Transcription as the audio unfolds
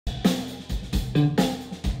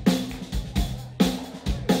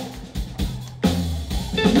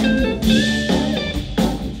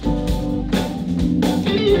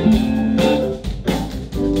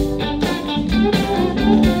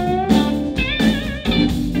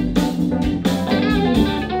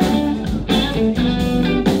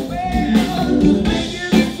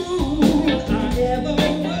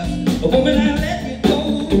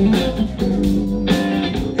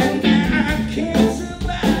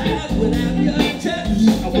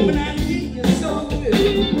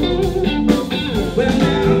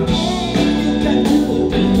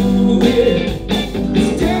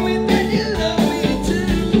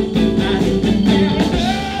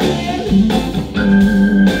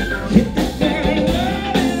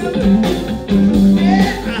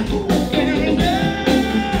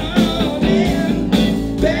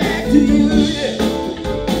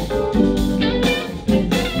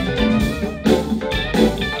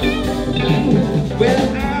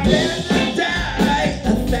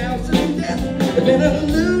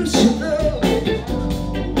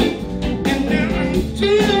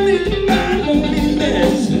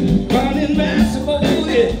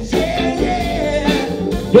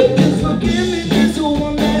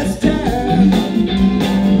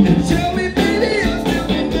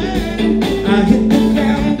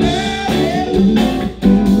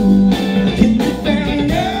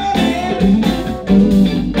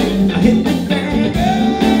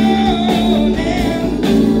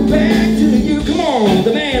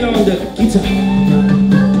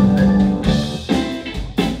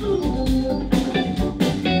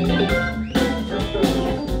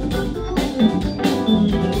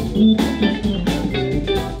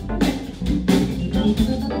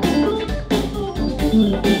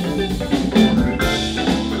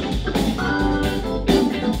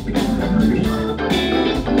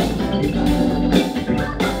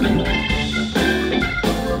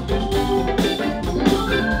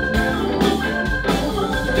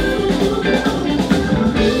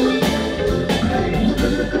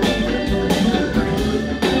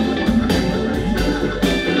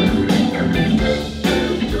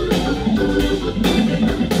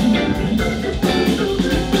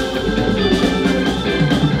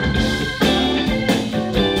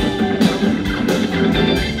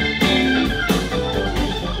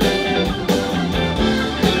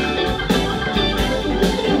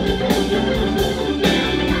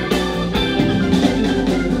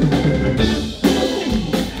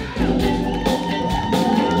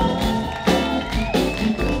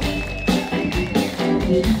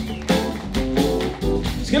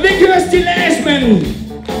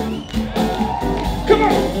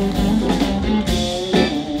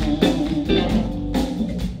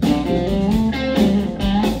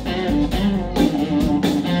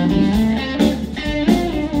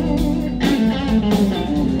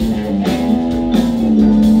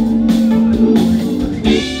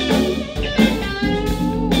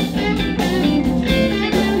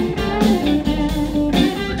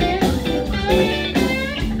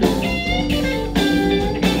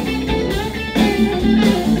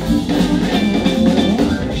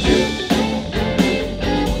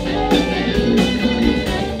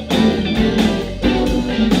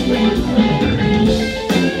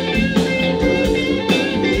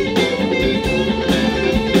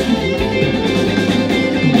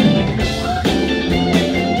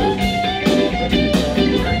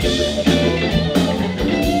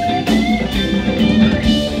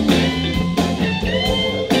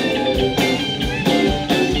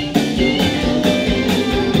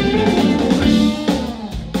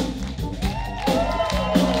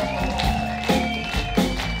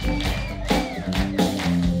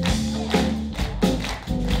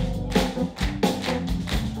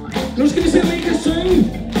Nu skal vi se, om I kan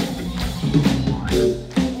synge.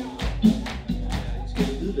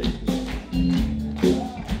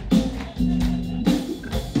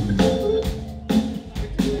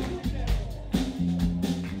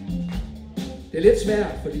 Det er lidt svært,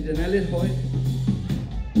 fordi den er lidt høj. Der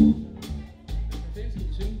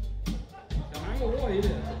er mange ord i det,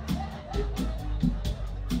 altså.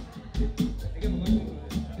 Det kan man godt komme.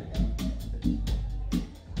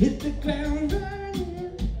 Hit the ground running.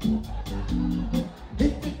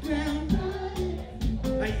 Hit the ground running.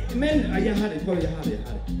 Nej, men, og jeg har det, prøv, jeg har det.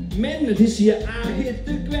 Mændene, de siger, hit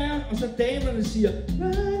the ground, og så damerne siger,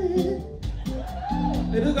 running.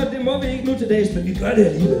 Jeg ved godt, det må vi ikke nu til dags, men vi gør det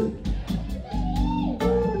alligevel.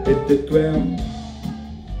 Hit the ground.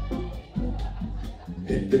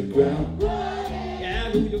 Hit the ground.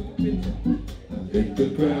 Ja, du hit the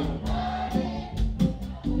ground.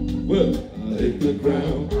 Well, hit the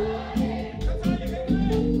ground.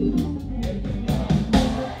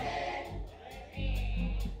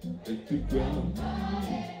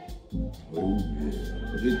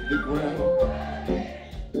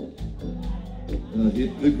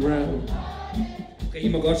 I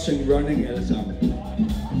må godt synge Running alle sammen.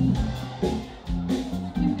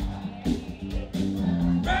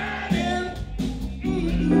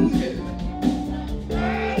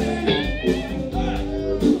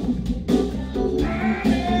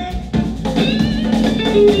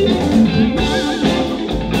 Running.